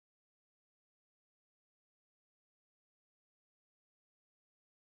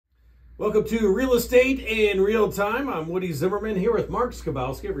Welcome to Real Estate in Real Time. I'm Woody Zimmerman here with Mark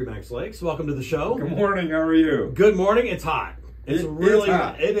Skabowski of Remax Lakes. Welcome to the show. Good morning. How are you? Good morning. It's hot. It's really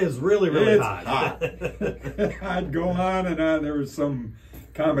hot. It is really hot. I'd go on and on. There was some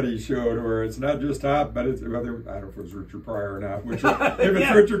comedy show where it's not just hot, but it's, well, I don't know if it was Richard Pryor or not. Which, if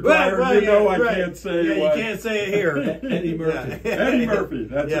it's Richard Pryor, I can't say you what. can't say it here. Eddie Murphy. Eddie Murphy.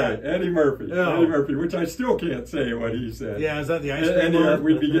 That's right. Eddie Murphy. No. Eddie Murphy, which I still can't say what he said. Yeah, is that the ice cream man?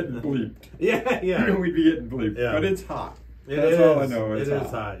 We'd be getting bleeped. Yeah. We'd be getting bleeped. Yeah. But it's hot. That's all I know. It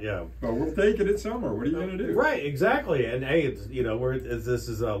is hot, yeah. But we'll take it. It's summer. What are you going to do? Right, exactly. And hey, it's, this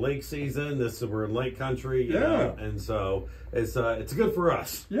is lake season. We're in lake country, you know, and so it's good for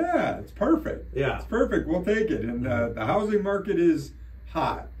us. Yeah, it's perfect. Yeah, it's perfect. We'll take it. And the housing market is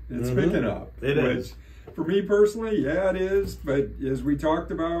hot. It's picking up. It is. For me personally, yeah, it is. But as we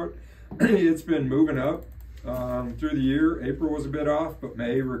talked about, it's been moving up through the year. April was a bit off, but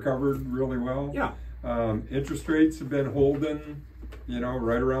May recovered really well. Yeah. Interest rates have been holding,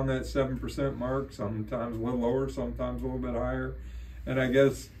 right around that 7% mark, sometimes a little lower, sometimes a little bit higher. And I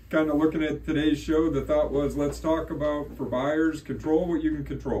guess kind of looking at today's show, the thought was, let's talk about, for buyers, control what you can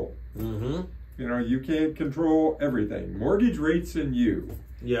control. You can't control everything. Mortgage rates and you.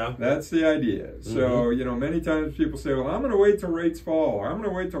 Yeah. That's the idea. So, many times people say, well, I'm going to wait till rates fall, or I'm going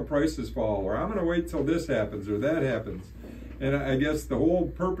to wait till prices fall, or I'm going to wait till this happens or that happens. And I guess the whole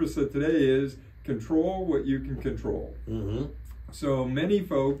purpose of today is control what you can control. So many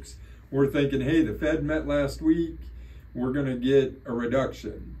folks were thinking, hey, the Fed met last week, we're going to get a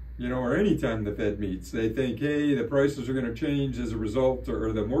reduction. Or anytime the Fed meets, they think, hey, the prices are going to change as a result,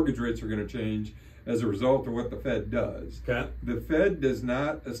 or the mortgage rates are going to change as a result of what the Fed does. Okay. The Fed does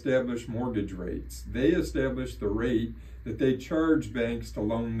not establish mortgage rates. They establish the rate that they charge banks to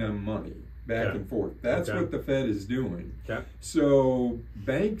loan them money back and forth. That's what the Fed is doing. Okay. So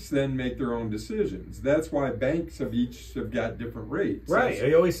banks then make their own decisions. That's why banks have got different rates. Right.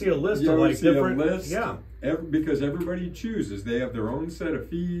 You always see a list of different lists. Yeah. Because everybody chooses. They have their own set of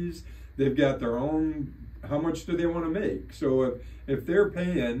fees. They've got their own, how much do they want to make? So if they're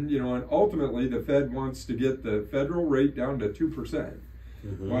paying, and ultimately the Fed wants to get the federal rate down to 2%.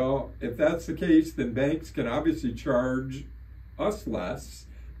 Well, if that's the case, then banks can obviously charge us less,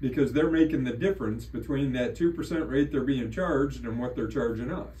 because they're making the difference between that 2% rate they're being charged and what they're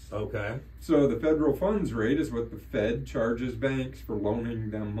charging us. Okay. So the federal funds rate is what the Fed charges banks for loaning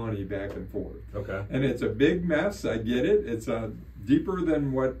them money back and forth. Okay. And it's a big mess. I get it. It's deeper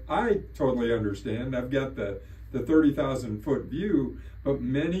than what I totally understand. I've got the 30,000-foot view, but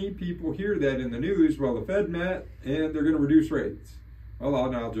many people hear that in the news. Well, the Fed met and they're going to reduce rates. Well,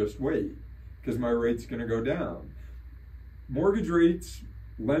 I'll just wait because my rate's going to go down. Mortgage rates,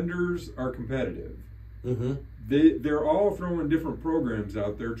 lenders are competitive. They're all throwing different programs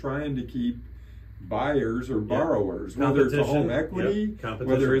out there trying to keep buyers or borrowers, whether it's a home equity,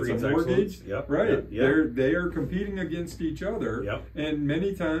 whether it's a mortgage, they are competing against each other. And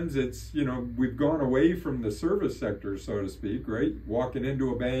many times it's, we've gone away from the service sector, so to speak, right? Walking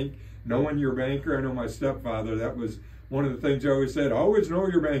into a bank, knowing your banker. I know my stepfather, that was one of the things I always said, always know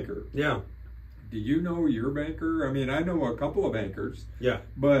your banker. Yeah. Do you know your banker? I mean, I know a couple of bankers. Yeah.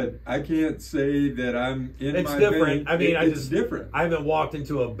 But I can't say that I'm in it's my different. bank. I mean, it's different. I haven't walked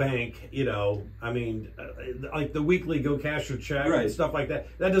into a bank, like the weekly go cash your check and stuff like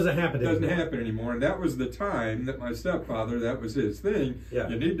that. That doesn't happen anymore. It doesn't happen anymore. And that was the time that my stepfather, that was his thing. Yeah.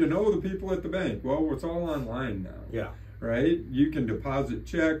 You need to know the people at the bank. Well, it's all online now. Yeah. Right? You can deposit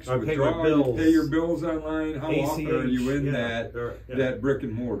checks, withdraw, you pay your bills online. How ACH, often are you in that brick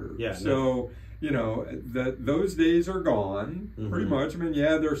and mortar? Yeah. So, those days are gone, pretty much. I mean,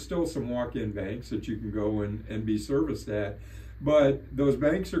 there's still some walk-in banks that you can go and be serviced at, but those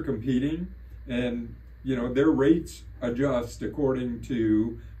banks are competing, and, their rates adjust according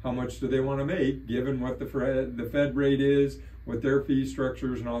to how much do they want to make, given what the Fed rate is, what their fee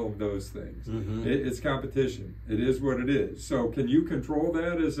structures and all of those things. It's competition. It is what it is. So can you control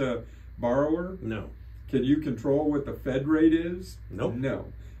that as a borrower? No. Can you control what the Fed rate is? Nope. No.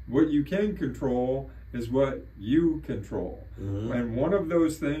 What you can control is what you control. And one of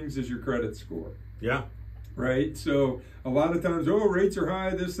those things is your credit score. Yeah. Right? So a lot of times, rates are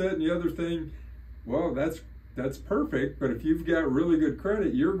high, this, that, and the other thing. Well, that's perfect, but if you've got really good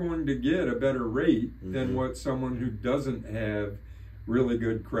credit, you're going to get a better rate than what someone who doesn't have really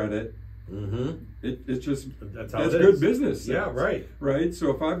good credit. It's just, that's good business sense. Yeah, right. Right?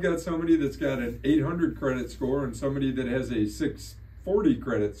 So if I've got somebody that's got an 800 credit score and somebody that has a 640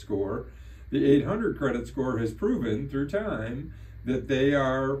 credit score, the 800 credit score has proven through time that they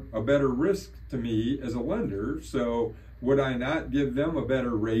are a better risk to me as a lender. So would I not give them a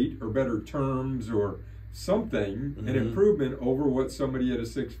better rate or better terms or something, an improvement over what somebody at a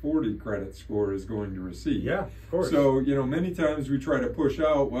 640 credit score is going to receive? Yeah, of course. So, you know, many times we try to push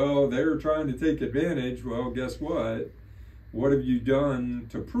out, well, they're trying to take advantage. Well, guess what? What have you done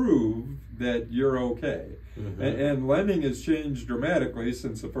to prove that you're okay? And lending has changed dramatically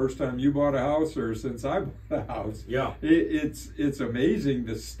since the first time you bought a house or since I bought a house. Yeah. It's amazing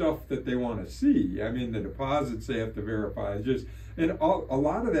the stuff that they want to see. I mean, the deposits they have to verify. And a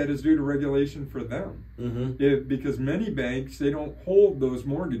lot of that is due to regulation for them. Because many banks, they don't hold those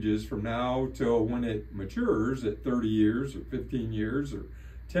mortgages from now till when it matures at 30 years or 15 years or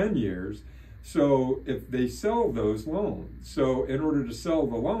 10 years. So if they sell those loans, so in order to sell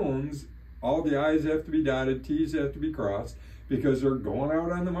the loans, all the I's have to be dotted, T's have to be crossed, because they're going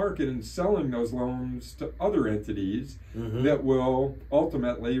out on the market and selling those loans to other entities that will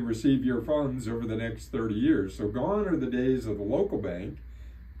ultimately receive your funds over the next 30 years. So gone are the days of the local bank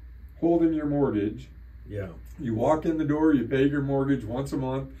holding your mortgage. Yeah. You walk in the door, you pay your mortgage once a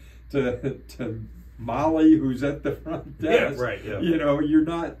month to Molly, who's at the front desk. Yeah, right. Yeah. You know, you're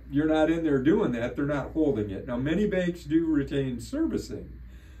not in there doing that. They're not holding it. Now, many banks do retain servicing,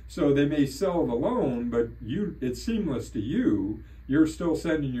 so they may sell the loan, but it's seamless to you. You're still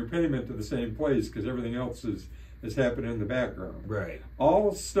sending your payment to the same place because everything else is happening in the background. Right.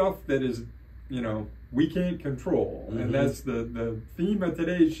 All stuff that is, you know, we can't control, and that's the theme of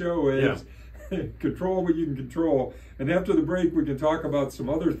today's show is control what you can control. And after the break, we can talk about some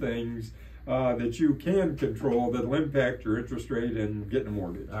other things that you can control that will impact your interest rate and getting a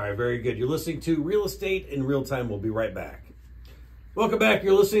mortgage. All right, very good. You're listening to Real Estate in Real Time. We'll be right back. Welcome back.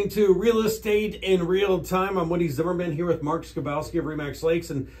 You're listening to Real Estate in Real Time. I'm Woody Zimmerman here with Mark Skabowski of RE/MAX Lakes,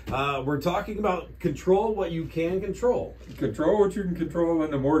 and we're talking about control what you can control. Control what you can control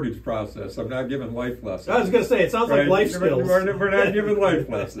in the mortgage process. I'm not giving life lessons. I was going to say, it sounds like life skills. We're not giving life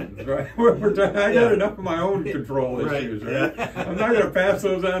lessons, right? I got enough of my own control issues, right? I'm not going to pass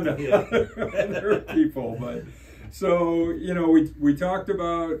those on to other people, but... So, you know, we talked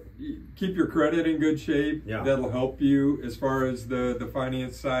about keep your credit in good shape. Yeah. That'll help you as far as the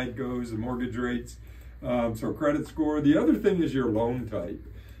finance side goes, the mortgage rates. So credit score. The other thing is your loan type.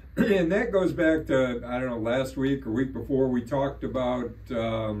 And that goes back to, I don't know, last week or week before, we talked about,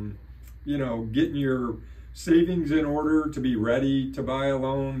 you know, getting your savings in order to be ready to buy a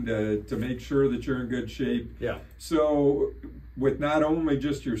loan, to make sure that you're in good shape. Yeah. So with not only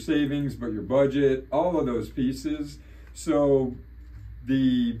just your savings, but your budget, all of those pieces. So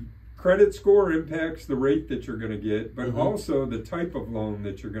the credit score impacts the rate that you're going to get, but also the type of loan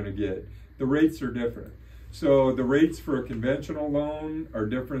that you're going to get. The rates are different. So the rates for a conventional loan are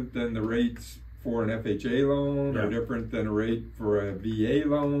different than the rates for an FHA loan, or different than a rate for a VA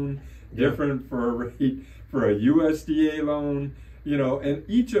loan, different for a rate for a USDA loan. You know, and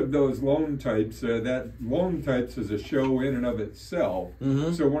each of those loan types, that loan types is a show in and of itself.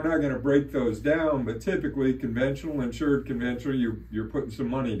 So we're not going to break those down, but typically conventional, insured conventional, you're putting some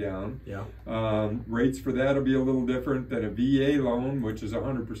money down. Yeah. Rates for that will be a little different than a VA loan, which is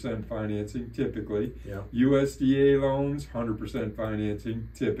 100% financing typically. Yeah. USDA loans, 100% financing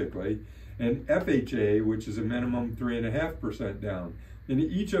typically. And FHA, which is a minimum 3.5% down. And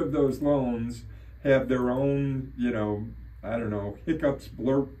each of those loans have their own, you know, I don't know, hiccups,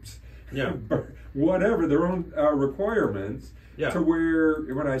 blurps, whatever, their own requirements, to where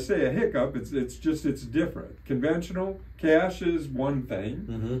when I say a hiccup, it's different. Conventional, cash is one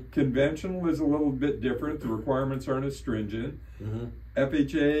thing. Conventional is a little bit different. The requirements aren't as stringent.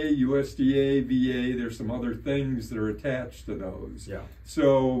 FHA, USDA, VA, there's some other things that are attached to those. Yeah.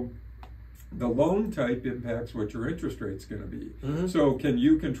 So the loan type impacts what your interest rate's going to be. So can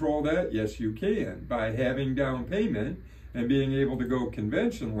you control that? Yes, you can. By having down payment and being able to go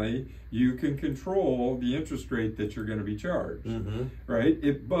conventionally, you can control the interest rate that you're going to be charged,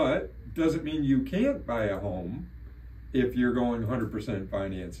 right? But doesn't mean you can't buy a home if you're going 100%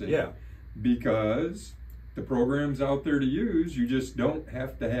 financing. Yeah. Because the program's out there to use, you just don't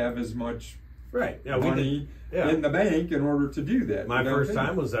have to have as much money in the bank in order to do that. My first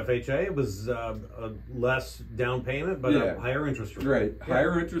time was FHA. It was a less down payment, but a higher interest rate. Right,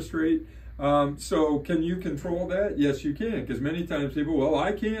 higher interest rate. So can you control that? Yes, you can, because many times people, well,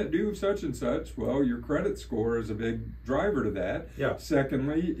 I can't do such and such. Well, your credit score is a big driver to that. Yeah.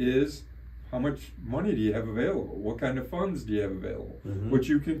 Secondly is, how much money do you have available? What kind of funds do you have available? Which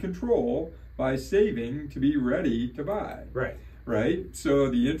you can control by saving to be ready to buy. Right. Right? So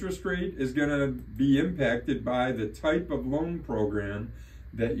the interest rate is going to be impacted by the type of loan program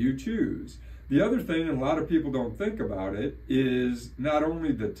that you choose. The other thing, and a lot of people don't think about it, is not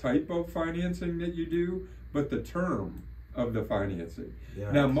only the type of financing that you do, but the term of the financing.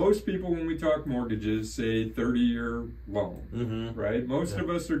 Yeah. Now, most people, when we talk mortgages, say 30-year loan, right? Most of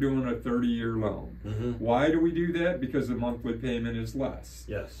us are doing a 30-year loan. Why do we do that? Because the monthly payment is less.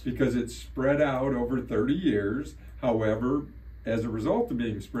 Yes. Because it's spread out over 30 years. However, as a result of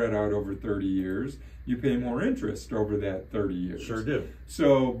being spread out over 30 years, you pay more interest over that 30 years. Sure do.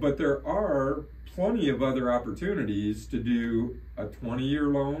 So, but there are plenty of other opportunities to do a 20-year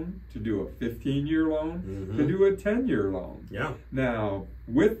loan, to do a 15-year loan, to do a 10-year loan. Yeah. Now,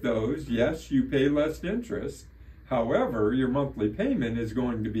 with those, yes, you pay less interest. However, your monthly payment is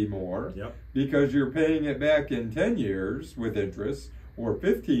going to be more because you're paying it back in 10 years with interest, or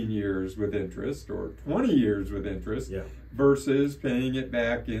 15 years with interest, or 20 years with interest, versus paying it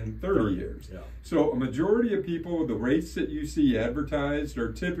back in 30 years. Yeah. So a majority of people, the rates that you see advertised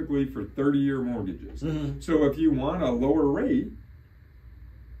are typically for 30-year mortgages. So if you want a lower rate,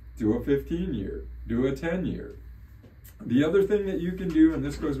 do a 15-year, do a 10-year. The other thing that you can do, and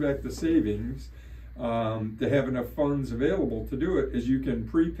this goes back to savings, to have enough funds available to do it, is you can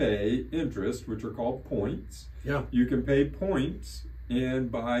prepay interest, which are called points. Yeah. You can pay points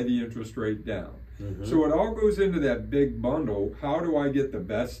and buy the interest rate down. So it all goes into that big bundle. How do I get the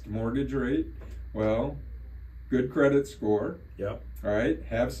best mortgage rate? Well, good credit score. Yep. All right.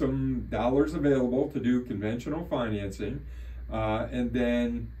 Have some dollars available to do conventional financing, and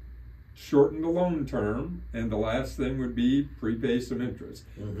then shorten the loan term. And the last thing would be prepay some interest.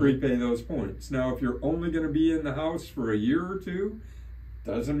 Prepay those points. Now, if you're only going to be in the house for a year or two,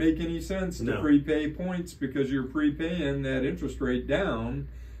 doesn't make any sense to prepay points, because you're prepaying that interest rate down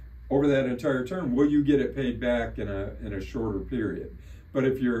over that entire term. Will you get it paid back in a shorter period? But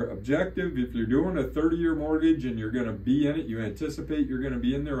if your objective, if you're doing a 30-year mortgage and you're going to be in it, you anticipate you're going to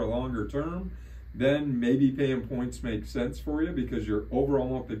be in there a longer term, then maybe paying points makes sense for you, because your overall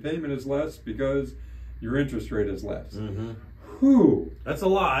monthly payment is less because your interest rate is less. Whew. That's a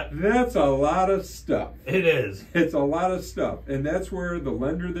lot. That's a lot of stuff. It is. It's a lot of stuff. And that's where the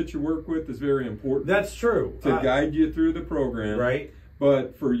lender that you work with is very important. That's true. To guide you through the program. Right.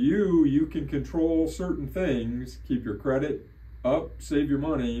 But for you, you can control certain things, keep your credit up, save your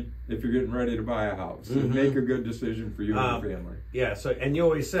money if you're getting ready to buy a house, and make a good decision for you and your family. Yeah. So, and you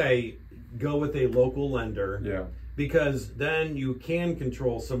always say, go with a local lender. Yeah. Because then you can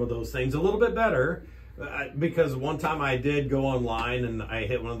control some of those things a little bit better. Because one time I did go online and I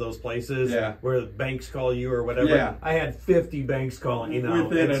hit one of those places where banks call you or whatever. Yeah. I had 50 banks calling, you know.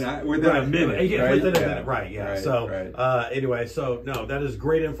 Within a minute. Yeah, right? within a minute, right, yeah. Right, so right. Anyway, so no, that is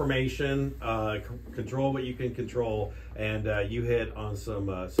great information. Control what you can control. And you hit on some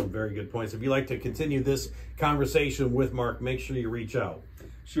very good points. If you'd like to continue this conversation with Mark, make sure you reach out.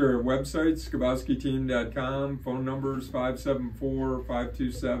 Sure. Website, skabowskiteam.com. Phone numbers,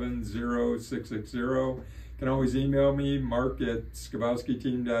 574-527-0660. You can always email me,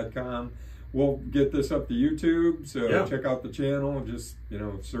 mark@skabowskiteam.com. We'll get this up to YouTube, so check out the channel. Just,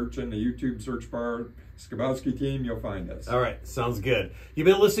 search in the YouTube search bar, Skabowski Team, you'll find us. All right. Sounds good. You've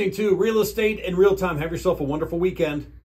been listening to Real Estate in Real Time. Have yourself a wonderful weekend.